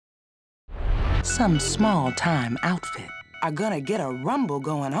some small-time outfit are gonna get a rumble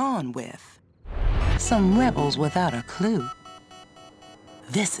going on with some rebels without a clue.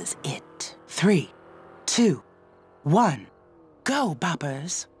 This is it. 3, 2, 1, go,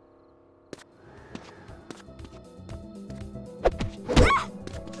 boppers.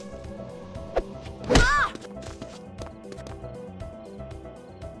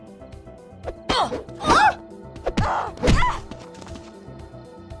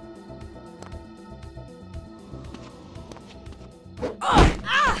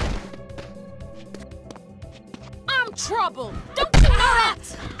 I'm trouble. Don't you know that?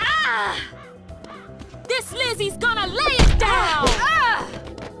 This Lizzie's gonna lay it down.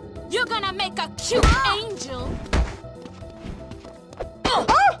 You're gonna make a cute angel.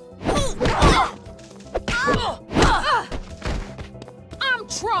 I'm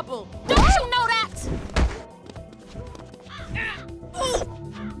trouble. Don't you know that?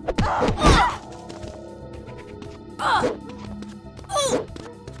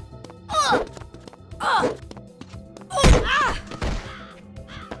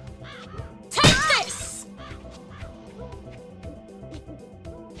 Take this!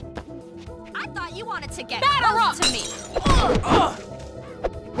 I thought you wanted to get Batter close up to me.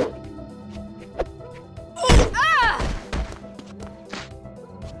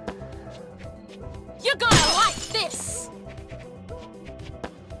 You're gonna like this.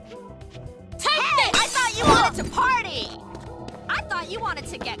 Take this! I thought you wanted to party. I thought you wanted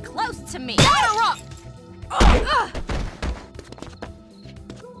to get close to me. Batter up!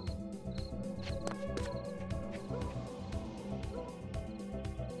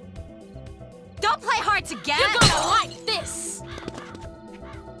 Don't play hard to get. You're gonna like this.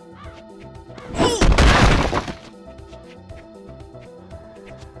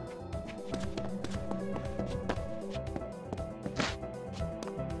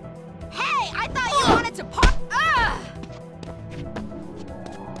 Hey, I thought you wanted to party.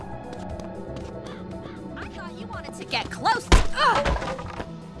 I thought you wanted to get close.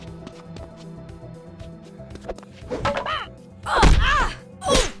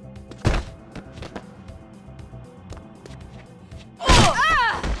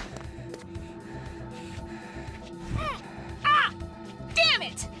 Damn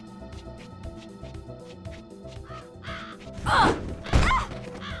it!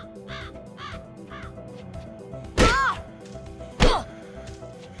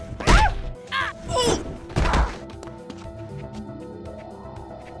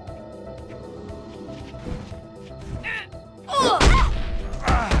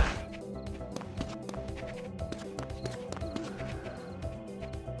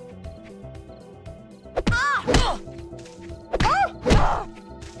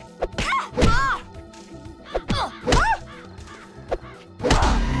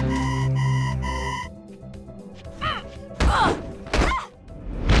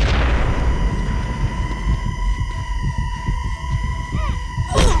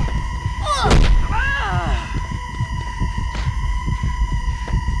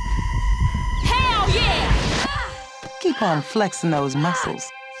 Keep on flexing those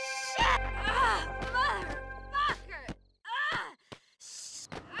muscles.